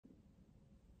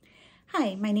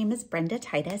Hi, my name is Brenda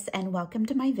Titus, and welcome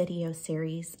to my video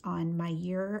series on my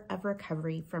year of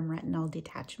recovery from retinal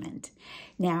detachment.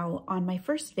 Now, on my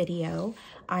first video,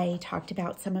 I talked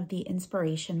about some of the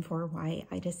inspiration for why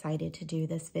I decided to do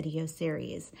this video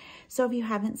series. So if you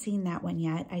haven't seen that one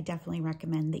yet, I definitely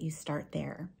recommend that you start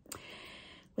there.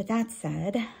 With that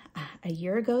said, a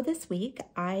year ago this week,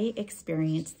 I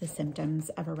experienced the symptoms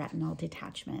of a retinal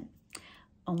detachment,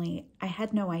 only I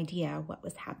had no idea what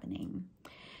was happening.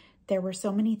 There were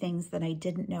so many things that I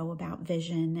didn't know about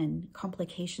vision and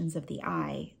complications of the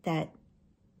eye that,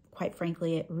 quite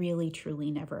frankly, it really truly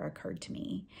never occurred to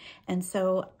me. And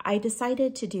so I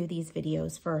decided to do these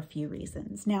videos for a few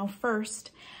reasons. Now,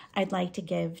 first, I'd like to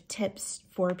give tips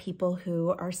for people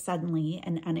who are suddenly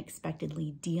and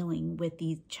unexpectedly dealing with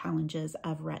these challenges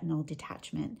of retinal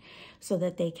detachment so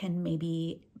that they can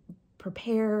maybe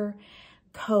prepare,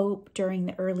 cope during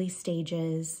the early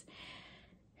stages,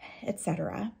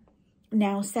 etc.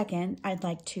 Now, second, I'd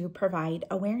like to provide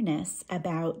awareness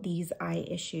about these eye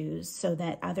issues so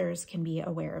that others can be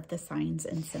aware of the signs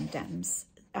and symptoms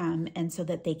and so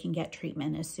that they can get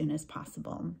treatment as soon as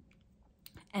possible.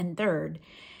 And third,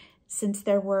 since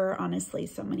there were honestly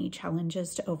so many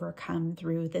challenges to overcome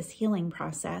through this healing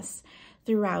process,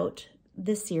 throughout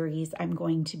this series, I'm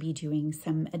going to be doing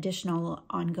some additional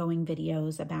ongoing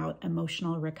videos about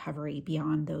emotional recovery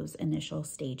beyond those initial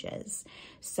stages.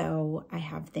 So I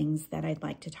have things that I'd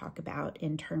like to talk about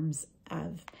in terms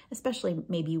of, especially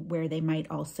maybe where they might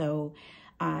also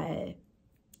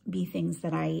be things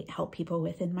that I help people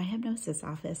with in my hypnosis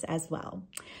office as well.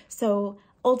 So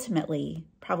ultimately,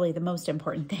 probably the most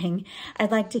important thing, I'd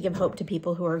like to give hope to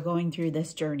people who are going through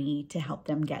this journey to help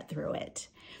them get through it.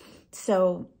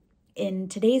 So in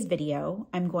today's video,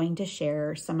 I'm going to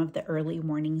share some of the early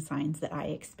warning signs that I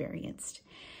experienced.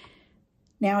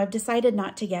 Now, I've decided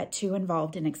not to get too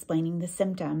involved in explaining the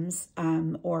symptoms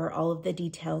or all of the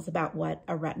details about what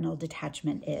a retinal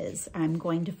detachment is. I'm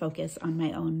going to focus on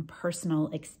my own personal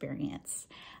experience.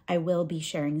 I will be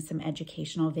sharing some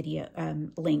educational video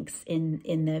links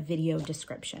in the video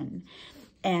description.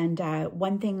 And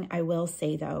one thing I will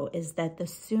say, though, is that the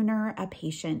sooner a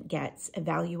patient gets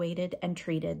evaluated and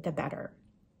treated, the better.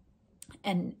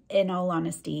 And in all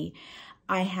honesty,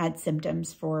 I had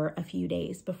symptoms for a few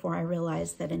days before I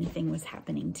realized that anything was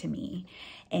happening to me.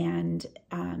 And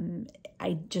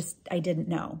I didn't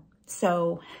know.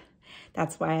 So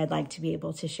that's why I'd like to be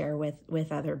able to share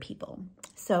with other people.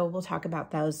 So we'll talk about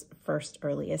those first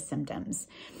earliest symptoms.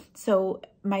 So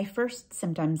my first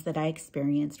symptoms that I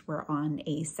experienced were on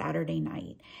a Saturday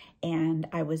night, and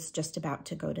I was just about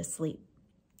to go to sleep.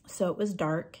 So it was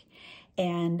dark,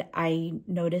 and I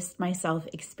noticed myself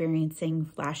experiencing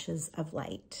flashes of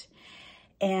light.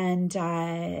 And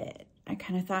I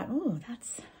kind of thought, oh,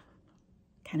 that's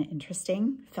kind of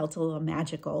interesting. Felt a little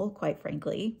magical, quite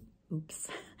frankly. Oops.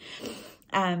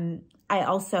 I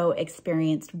also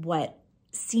experienced what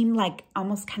seemed like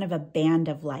almost kind of a band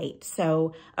of light.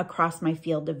 So across my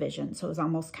field of vision. So it was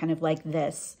almost kind of like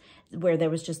this, where there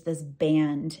was just this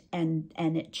band and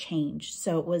it changed.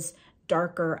 So it was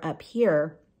darker up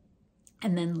here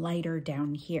and then lighter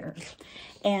down here.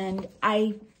 And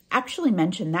I actually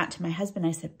mentioned that to my husband.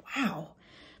 I said, wow,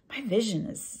 my vision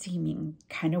is seeming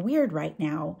kind of weird right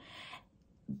now.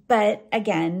 But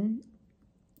again,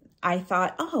 I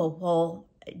thought, oh, well,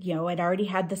 you know, I'd already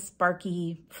had the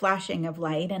sparky flashing of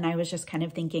light, and I was just kind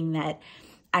of thinking that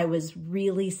I was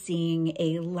really seeing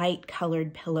a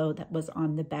light-colored pillow that was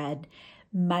on the bed,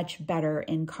 much better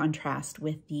in contrast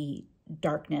with the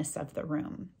darkness of the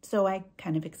room. So I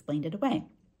kind of explained it away.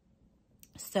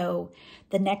 So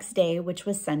the next day, which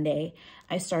was Sunday,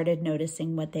 I started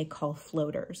noticing what they call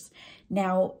floaters.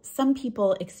 Now, some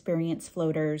people experience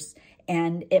floaters,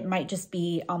 and it might just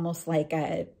be almost like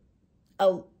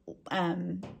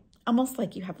almost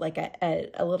like you have like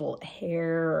a little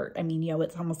hair. I mean, you know,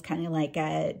 it's almost kind of like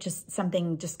just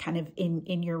something just kind of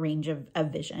in your range of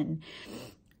vision.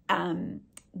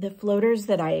 The floaters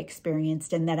that I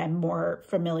experienced and that I'm more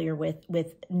familiar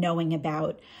with knowing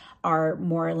about are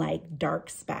more like dark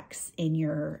specks in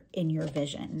your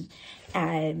vision.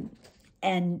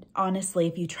 And honestly,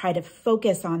 if you try to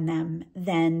focus on them,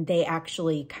 then they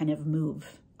actually kind of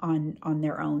move on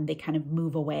their own. They kind of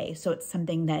move away. So it's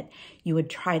something that you would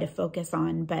try to focus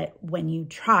on, but when you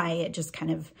try, it just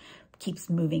kind of keeps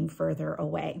moving further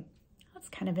away. That's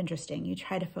kind of interesting. You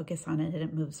try to focus on it and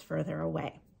it moves further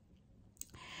away.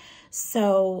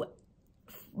 So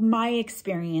my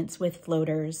experience with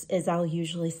floaters is I'll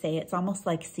usually say it's almost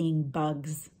like seeing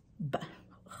bugs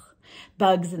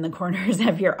in the corners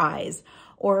of your eyes,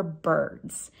 or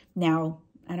birds. Now,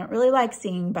 I don't really like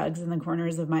seeing bugs in the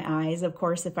corners of my eyes. Of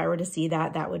course, if I were to see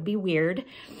that, that would be weird.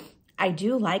 I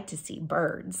do like to see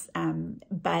birds,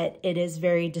 but it is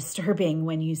very disturbing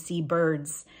when you see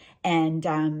birds and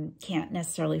can't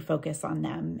necessarily focus on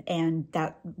them. And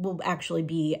that will actually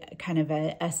be kind of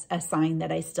a sign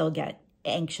that I still get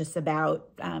anxious about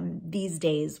these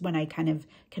days when I kind of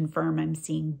confirm I'm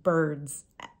seeing birds,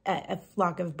 a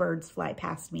flock of birds fly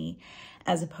past me,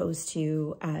 as opposed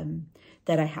to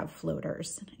that I have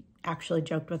floaters. Actually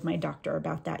joked with my doctor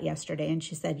about that yesterday, and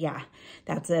she said, yeah,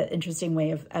 that's an interesting way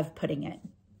of putting it.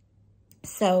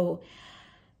 So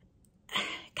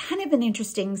kind of an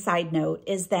interesting side note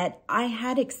is that I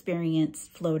had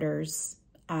experienced floaters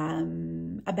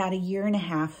about 1.5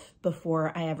 years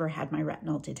before I ever had my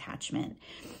retinal detachment.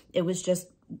 It was just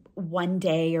 1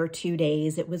 day or 2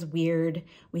 days. It was weird.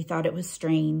 We thought it was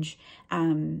strange.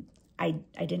 I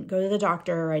didn't go to the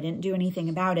doctor. I didn't do anything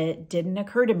about it. Didn't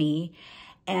occur to me.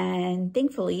 And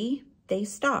thankfully, they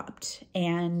stopped,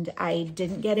 and I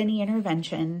didn't get any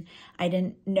intervention. I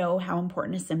didn't know how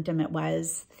important a symptom it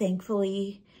was.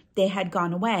 Thankfully, they had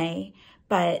gone away,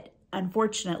 but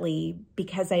unfortunately,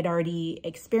 because I'd already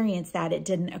experienced that, it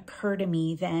didn't occur to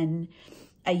me then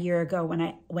 1 year ago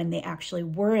when they actually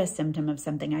were a symptom of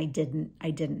something I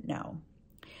didn't know.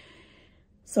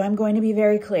 So I'm going to be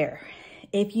very clear.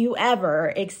 If you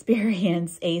ever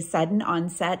experience a sudden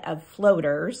onset of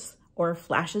floaters or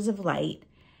flashes of light,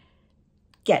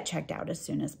 get checked out as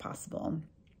soon as possible.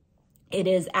 It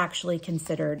is actually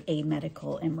considered a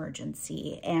medical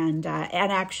emergency. And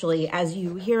actually, as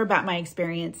you hear about my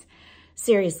experience,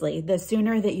 seriously, the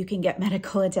sooner that you can get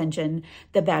medical attention,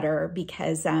 the better,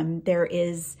 because there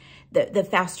is, the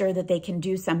faster that they can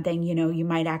do something, you know, you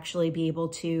might actually be able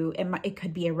to, it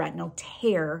could be a retinal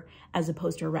tear as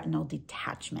opposed to a retinal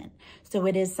detachment. So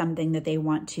it is something that they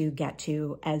want to get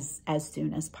to as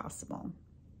soon as possible.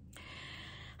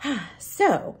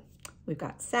 So we've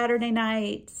got Saturday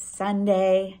night,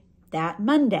 Sunday, that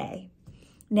Monday.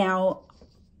 Now,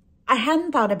 I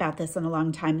hadn't thought about this in a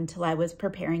long time until I was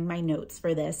preparing my notes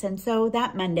for this. And so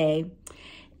that Monday,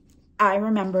 I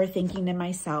remember thinking to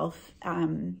myself,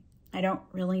 I don't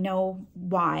really know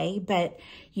why, but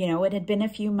you know, it had been a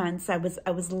few months. I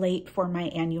was late for my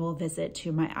annual visit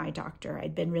to my eye doctor.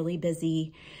 I'd been really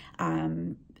busy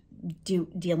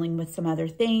dealing with some other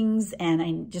things, and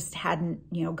I just hadn't,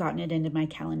 you know, gotten it into my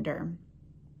calendar.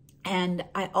 And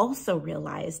I also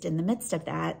realized in the midst of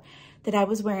that I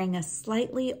was wearing a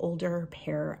slightly older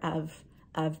pair of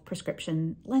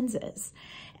prescription lenses.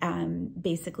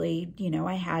 Basically, you know,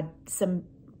 I had some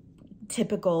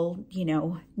typical, you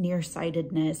know,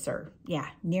 nearsightedness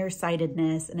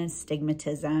and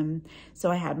astigmatism. So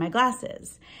I had my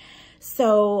glasses.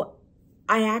 So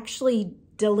I actually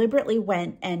deliberately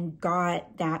went and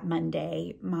got that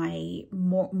Monday my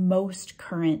most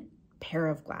current pair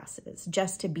of glasses,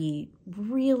 just to be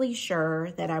really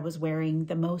sure that I was wearing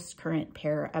the most current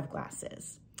pair of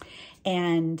glasses.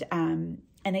 And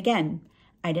again,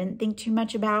 I didn't think too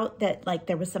much about that, like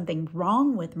there was something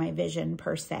wrong with my vision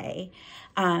per se.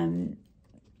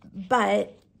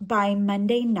 But by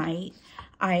Monday night,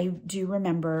 I do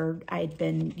remember I'd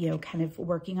been, you know, kind of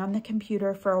working on the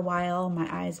computer for a while. My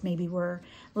eyes maybe were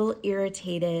a little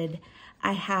irritated.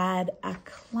 I had a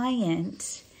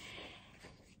client,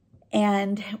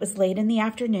 and it was late in the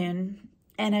afternoon.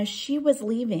 And as she was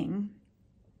leaving,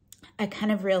 I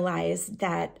kind of realized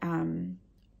that,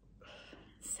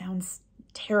 sounds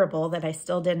terrible that I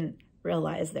still didn't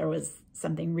realize there was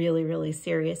something really, really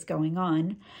serious going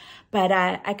on. But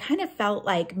I kind of felt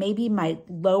like maybe my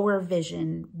lower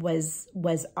vision was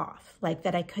off, like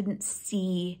that I couldn't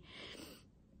see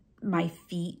my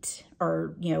feet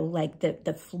or, you know, like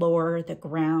the floor, the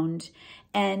ground.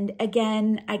 And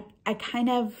again, I kind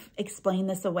of explained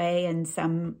this away in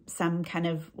some kind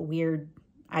of weird,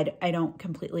 I don't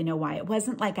completely know why. It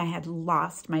wasn't like I had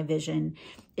lost my vision.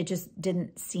 It just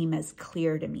didn't seem as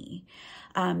clear to me.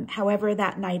 However,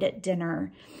 that night at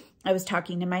dinner, I was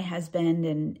talking to my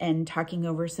husband and talking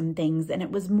over some things, and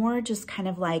it was more just kind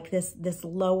of like this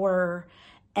lower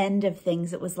end of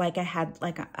things. It was like I had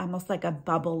like almost like a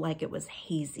bubble, like it was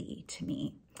hazy to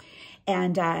me.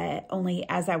 And only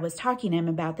as I was talking to him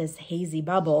about this hazy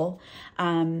bubble,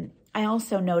 I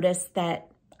also noticed that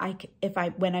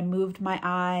when I moved my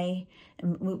eye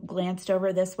and glanced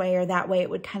over this way or that way, it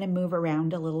would kind of move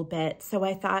around a little bit. So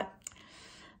I thought,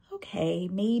 okay,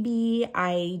 maybe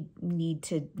I need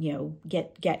to, you know,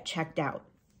 get checked out.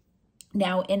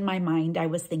 Now, in my mind, I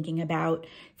was thinking about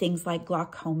things like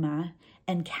glaucoma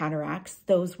and cataracts.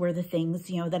 Those were the things,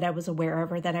 that I was aware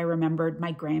of or that I remembered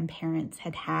my grandparents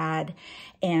had had.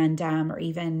 And, or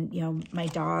even, my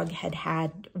dog had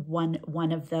had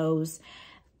one of those.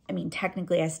 I mean,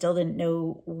 technically, I still didn't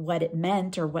know what it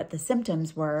meant or what the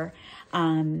symptoms were.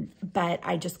 But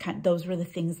I just those were the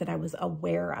things that I was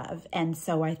aware of. And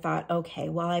so I thought, okay,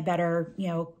 well, I better,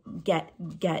 get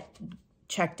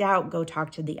checked out, go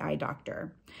talk to the eye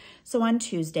doctor. So on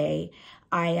Tuesday,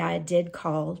 I did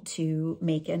call to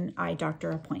make an eye doctor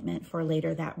appointment for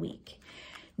later that week.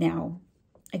 Now,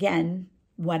 again,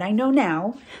 what I know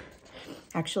now,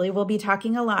 actually, we'll be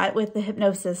talking a lot with the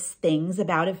hypnosis things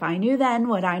about if I knew then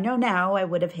what I know now, I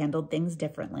would have handled things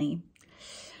differently.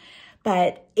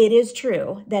 But it is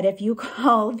true that if you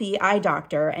call the eye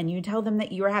doctor and you tell them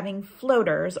that you are having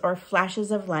floaters or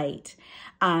flashes of light,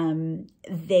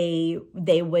 they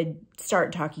would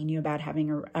start talking to you about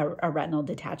having a retinal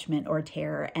detachment or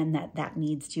tear, and that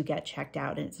needs to get checked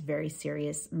out, and it's a very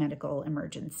serious medical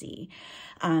emergency.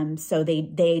 So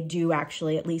they do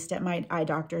actually, at least at my eye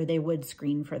doctor, they would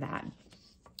screen for that.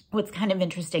 What's kind of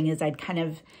interesting is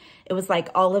it was like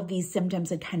all of these symptoms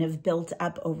had kind of built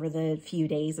up over the few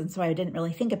days. And so I didn't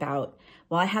really think about,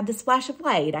 well, I had this flash of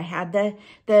light. I had the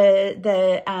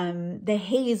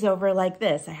haze over like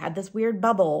this. I had this weird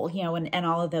bubble, and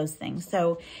all of those things.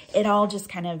 So it all just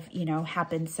kind of,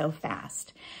 happened so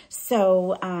fast.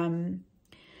 So I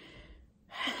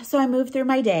moved through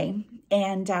my day,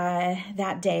 and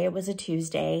that day, it was a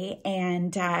Tuesday,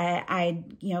 and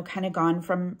I'd, kind of gone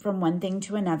from one thing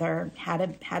to another,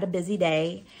 had a busy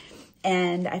day,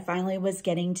 and I finally was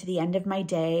getting to the end of my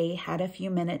day, had a few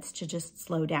minutes to just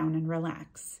slow down and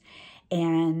relax.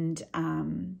 And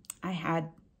I had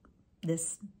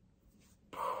this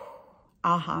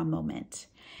aha moment,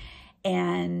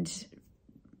 and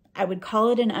I would call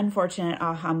it an unfortunate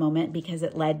aha moment because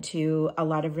it led to a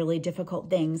lot of really difficult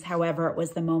things. However, it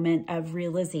was the moment of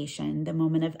realization, the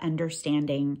moment of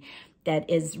understanding that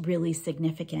is really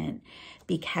significant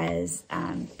because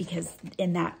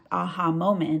in that aha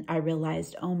moment, I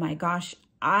realized, oh my gosh,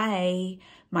 I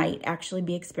might actually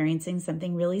be experiencing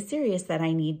something really serious that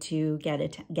I need to get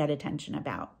attention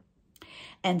about.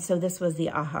 And so this was the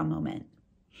aha moment.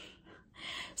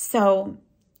 So,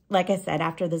 like I said,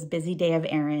 after this busy day of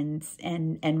errands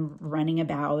and running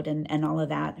about and all of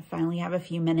that, I finally have a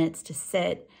few minutes to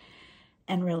sit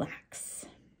and relax,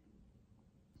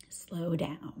 slow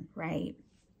down, right?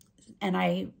 And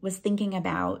I was thinking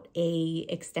about a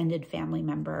extended family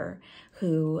member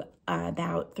who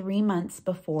about 3 months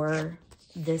before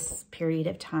this period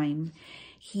of time,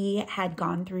 he had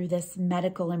gone through this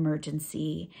medical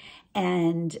emergency,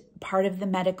 and part of the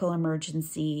medical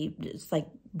emergency, it's like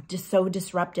just so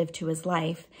disruptive to his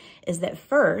life, is that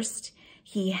first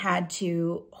he had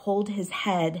to hold his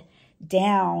head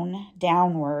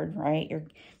downward, right? You're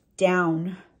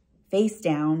down, face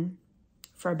down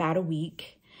for about a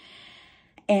week.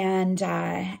 And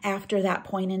after that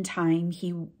point in time,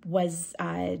 he was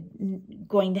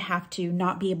going to have to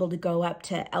not be able to go up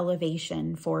to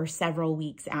elevation for several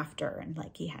weeks after. And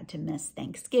like he had to miss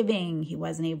Thanksgiving. He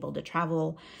wasn't able to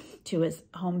travel to his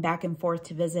home back and forth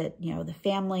to visit, the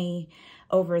family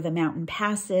over the mountain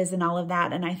passes and all of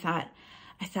that. And I thought,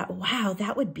 wow,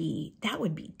 that would be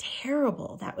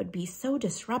terrible. That would be so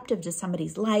disruptive to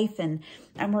somebody's life. And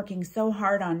I'm working so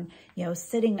hard on,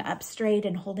 sitting up straight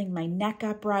and holding my neck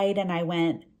upright. And I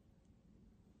went,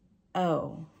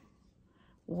 oh,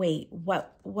 wait,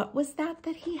 what was that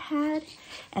he had?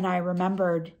 And I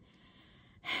remembered,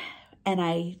 and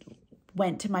I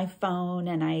went to my phone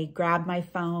and I grabbed my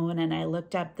phone and I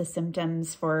looked up the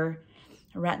symptoms for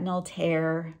a retinal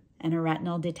tear and a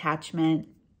retinal detachment.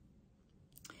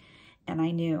 And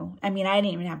I knew, I didn't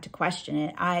even have to question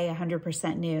it. I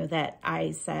 100% knew that.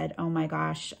 I said, oh my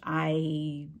gosh,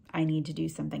 I need to do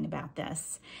something about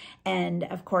this. And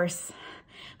of course,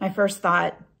 my first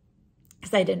thought,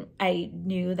 because I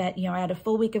knew that, I had a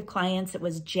full week of clients. It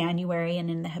was January, and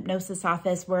in the hypnosis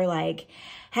office, we're like,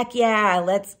 heck yeah,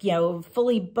 let's,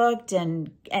 fully booked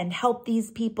and help these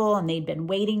people. And they'd been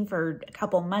waiting for a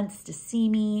couple months to see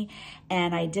me,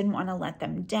 and I didn't want to let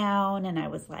them down. And I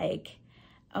was like,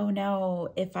 oh no,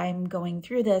 if I'm going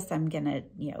through this, I'm going to,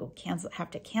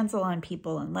 have to cancel on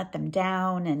people and let them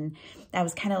down. And I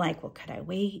was kind of like, well, could I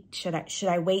wait? Should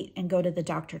I wait and go to the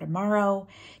doctor tomorrow?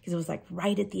 Because it was like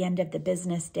right at the end of the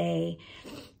business day.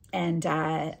 And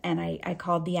I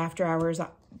called the after hours,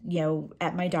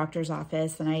 at my doctor's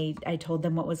office, and I told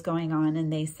them what was going on.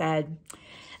 And they said,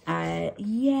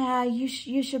 yeah,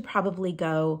 you should probably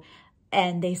go.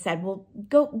 And they said, well,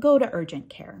 go to urgent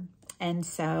care. And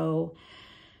so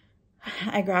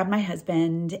I grabbed my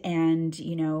husband, and,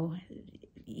 you know,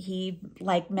 he,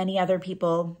 like many other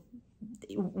people,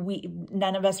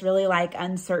 none of us really like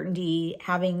uncertainty,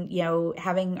 having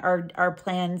our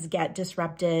plans get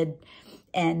disrupted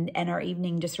and our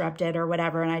evening disrupted or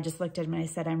whatever. And I just looked at him and I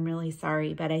said, I'm really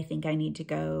sorry, but I think I need to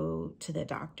go to the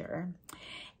doctor.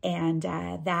 And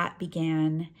that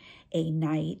began a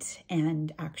night,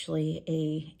 and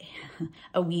actually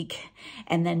a week,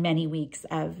 and then many weeks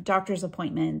of doctor's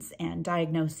appointments and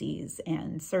diagnoses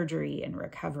and surgery and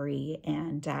recovery.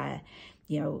 And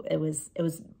you know, it was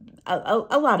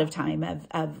a lot of time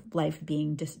of life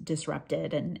being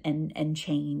disrupted and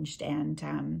changed,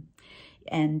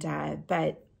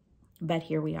 but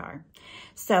here we are.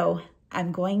 So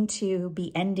I'm going to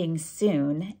be ending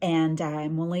soon, and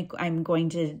I'm going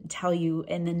to tell you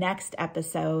in the next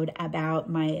episode about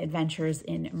my adventures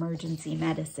in emergency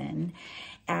medicine.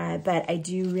 But I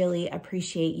do really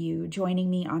appreciate you joining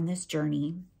me on this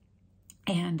journey,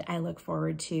 and I look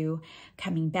forward to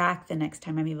coming back the next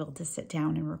time I'm able to sit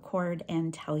down and record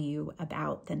and tell you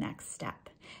about the next step.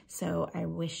 So I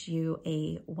wish you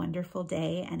a wonderful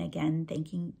day. And again,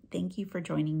 thank you for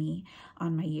joining me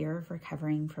on my year of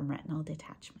recovering from retinal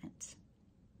detachment.